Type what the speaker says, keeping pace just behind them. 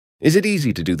Is it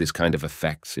easy to do this kind of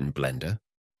effects in Blender?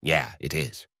 Yeah, it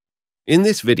is. In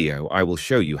this video, I will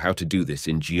show you how to do this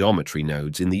in geometry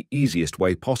nodes in the easiest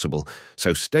way possible,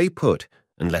 so stay put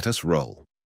and let us roll.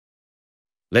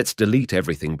 Let's delete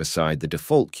everything beside the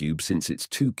default cube since it's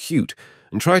too cute,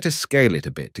 and try to scale it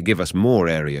a bit to give us more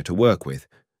area to work with.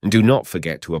 And do not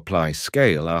forget to apply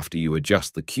scale after you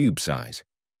adjust the cube size.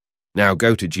 Now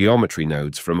go to geometry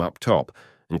nodes from up top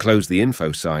and close the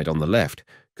info side on the left,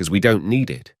 because we don't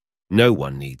need it. No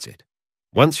one needs it.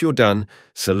 Once you're done,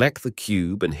 select the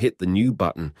cube and hit the new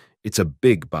button. It's a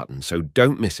big button, so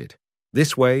don't miss it.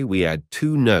 This way we add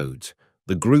two nodes,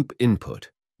 the group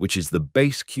input, which is the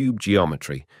base cube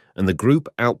geometry, and the group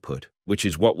output, which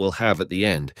is what we'll have at the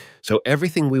end, so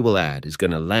everything we will add is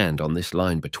going to land on this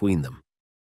line between them.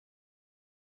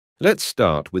 Let's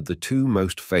start with the two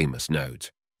most famous nodes.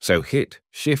 So hit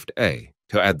Shift-A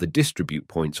to add the distribute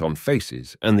points on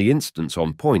faces and the instance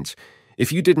on points.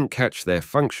 If you didn't catch their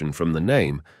function from the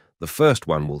name, the first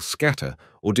one will scatter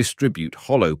or distribute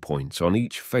hollow points on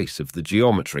each face of the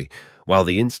geometry, while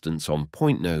the instance on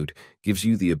point node gives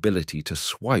you the ability to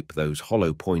swipe those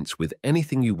hollow points with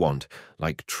anything you want,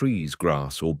 like trees,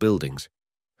 grass, or buildings.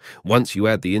 Once you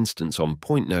add the instance on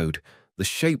point node, the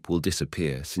shape will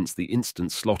disappear since the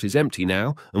instance slot is empty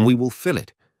now, and we will fill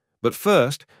it. But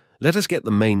first, let us get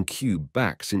the main cube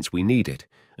back since we need it,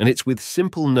 and it's with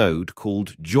simple node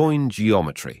called Join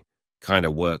Geometry. Kind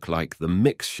of work like the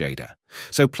mix shader.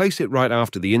 So place it right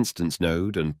after the instance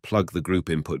node and plug the group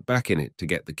input back in it to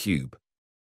get the cube.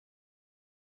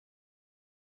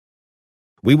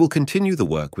 We will continue the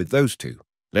work with those two.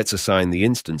 Let's assign the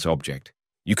instance object.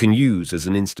 You can use as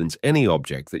an instance any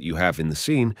object that you have in the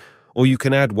scene, or you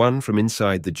can add one from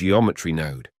inside the geometry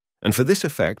node. And for this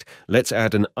effect, let's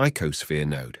add an icosphere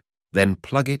node, then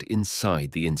plug it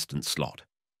inside the instance slot.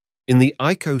 In the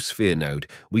icosphere node,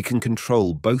 we can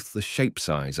control both the shape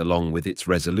size along with its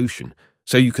resolution,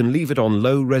 so you can leave it on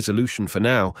low resolution for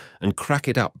now and crack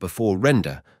it up before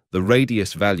render. The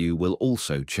radius value will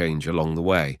also change along the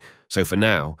way, so for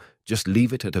now, just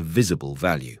leave it at a visible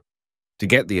value. To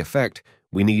get the effect,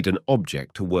 we need an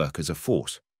object to work as a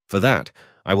force. For that,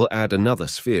 I will add another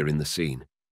sphere in the scene.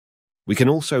 We can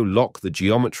also lock the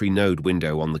geometry node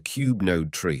window on the cube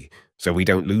node tree, so we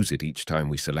don't lose it each time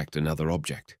we select another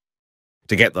object.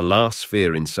 To get the last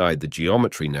sphere inside the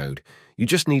geometry node, you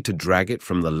just need to drag it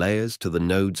from the layers to the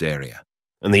nodes area.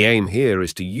 And the aim here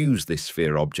is to use this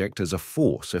sphere object as a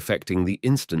force affecting the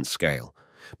instance scale.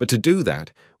 But to do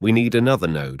that, we need another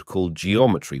node called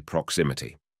geometry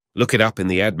proximity. Look it up in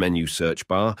the Add menu search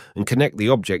bar and connect the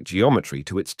object geometry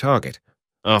to its target.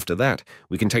 After that,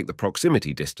 we can take the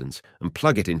proximity distance and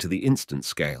plug it into the instance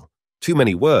scale. Too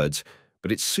many words,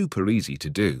 but it's super easy to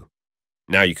do.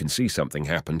 Now you can see something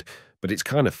happened, but it's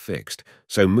kind of fixed,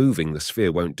 so moving the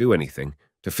sphere won't do anything.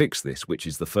 To fix this, which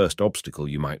is the first obstacle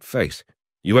you might face,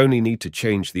 you only need to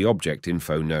change the object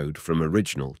info node from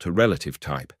original to relative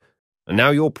type. And now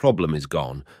your problem is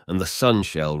gone, and the sun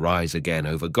shall rise again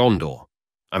over Gondor.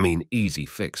 I mean, easy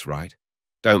fix, right?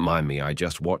 Don't mind me, I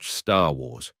just watched Star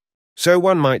Wars. So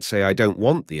one might say I don't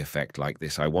want the effect like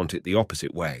this, I want it the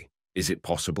opposite way. Is it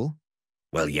possible?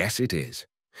 Well, yes, it is.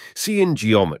 See, in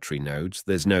geometry nodes,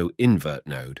 there's no invert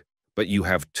node, but you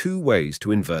have two ways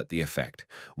to invert the effect.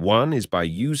 One is by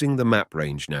using the map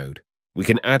range node. We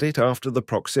can add it after the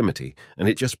proximity, and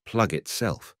it just plug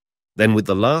itself. Then with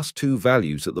the last two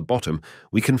values at the bottom,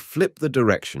 we can flip the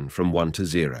direction from 1 to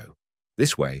 0.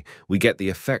 This way, we get the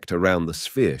effect around the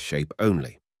sphere shape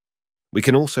only. We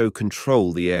can also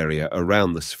control the area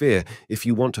around the sphere if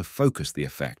you want to focus the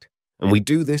effect, and we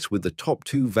do this with the top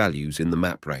two values in the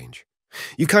map range.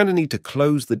 You kind of need to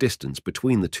close the distance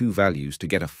between the two values to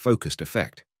get a focused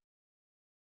effect.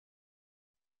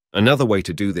 Another way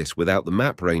to do this without the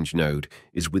map range node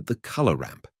is with the color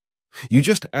ramp. You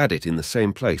just add it in the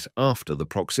same place after the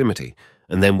proximity,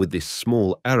 and then with this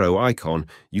small arrow icon,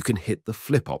 you can hit the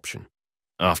flip option.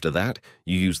 After that,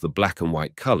 you use the black and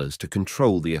white colors to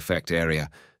control the effect area,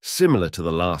 similar to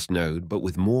the last node but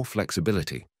with more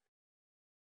flexibility.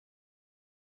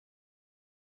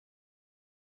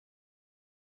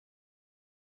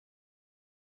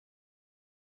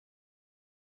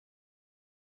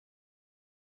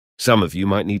 Some of you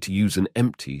might need to use an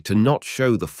empty to not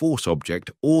show the force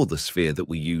object or the sphere that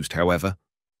we used, however.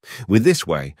 With this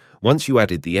way, once you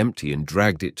added the empty and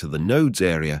dragged it to the nodes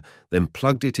area, then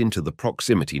plugged it into the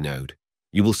proximity node,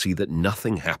 you will see that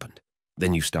nothing happened.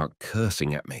 Then you start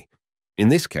cursing at me. In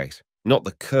this case, not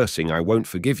the cursing, I won't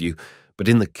forgive you, but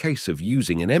in the case of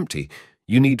using an empty,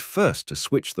 you need first to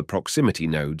switch the proximity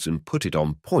nodes and put it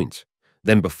on points.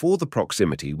 Then before the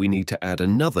proximity, we need to add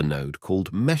another node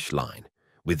called mesh line,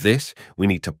 With this, we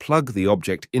need to plug the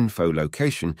object info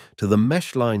location to the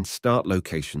meshline start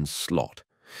locations slot.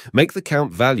 Make the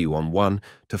count value on 1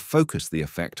 to focus the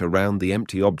effect around the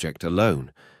empty object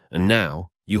alone, and now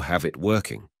you have it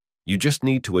working. You just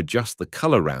need to adjust the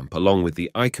color ramp along with the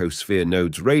icosphere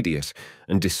node's radius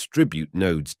and distribute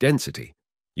node's density.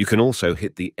 You can also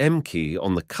hit the M key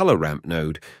on the color ramp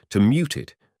node to mute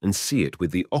it and see it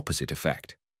with the opposite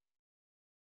effect.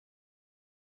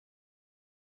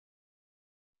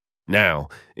 Now,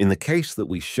 in the case that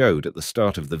we showed at the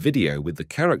start of the video with the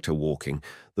character walking,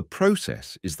 the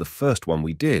process is the first one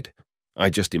we did. I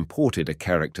just imported a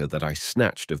character that I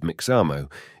snatched of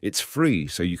Mixamo. It's free,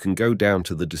 so you can go down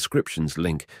to the descriptions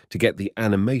link to get the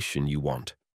animation you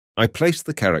want. I placed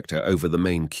the character over the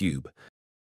main cube.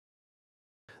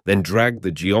 Then drag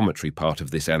the geometry part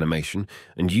of this animation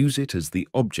and use it as the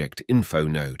object info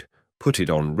node. Put it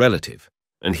on relative,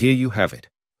 and here you have it.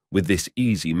 With this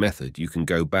easy method, you can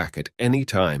go back at any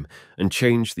time and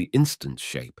change the instance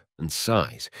shape and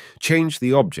size, change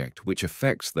the object which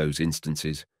affects those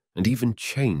instances, and even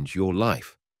change your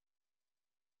life.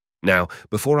 Now,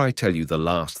 before I tell you the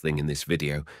last thing in this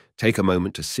video, take a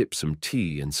moment to sip some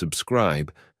tea and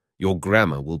subscribe. Your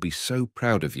grandma will be so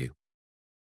proud of you.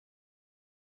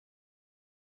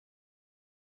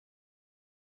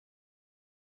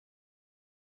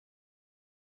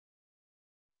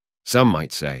 Some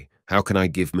might say, how can I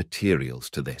give materials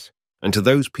to this? And to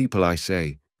those people I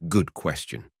say, good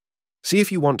question. See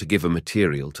if you want to give a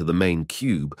material to the main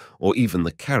cube or even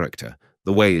the character.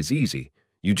 The way is easy.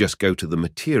 You just go to the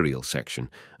material section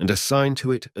and assign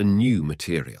to it a new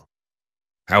material.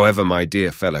 However, my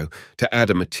dear fellow, to add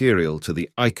a material to the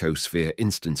icosphere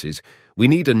instances, we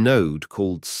need a node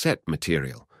called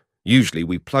setMaterial. Usually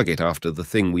we plug it after the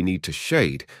thing we need to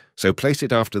shade, so place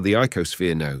it after the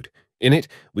icosphere node. In it,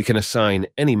 we can assign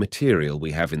any material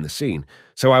we have in the scene,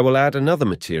 so I will add another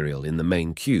material in the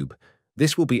main cube.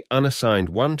 This will be unassigned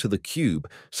one to the cube,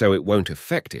 so it won't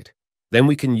affect it. Then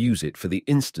we can use it for the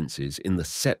instances in the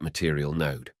setMaterial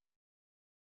node.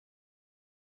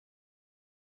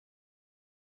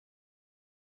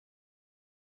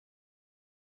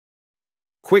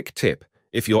 Quick tip,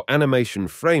 if your animation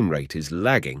frame rate is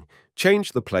lagging,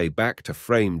 change the play back to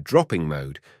frame dropping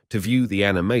mode to view the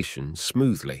animation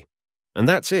smoothly. And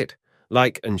that's it.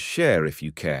 Like and share if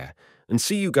you care. And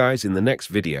see you guys in the next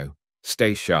video.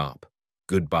 Stay sharp.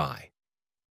 Goodbye.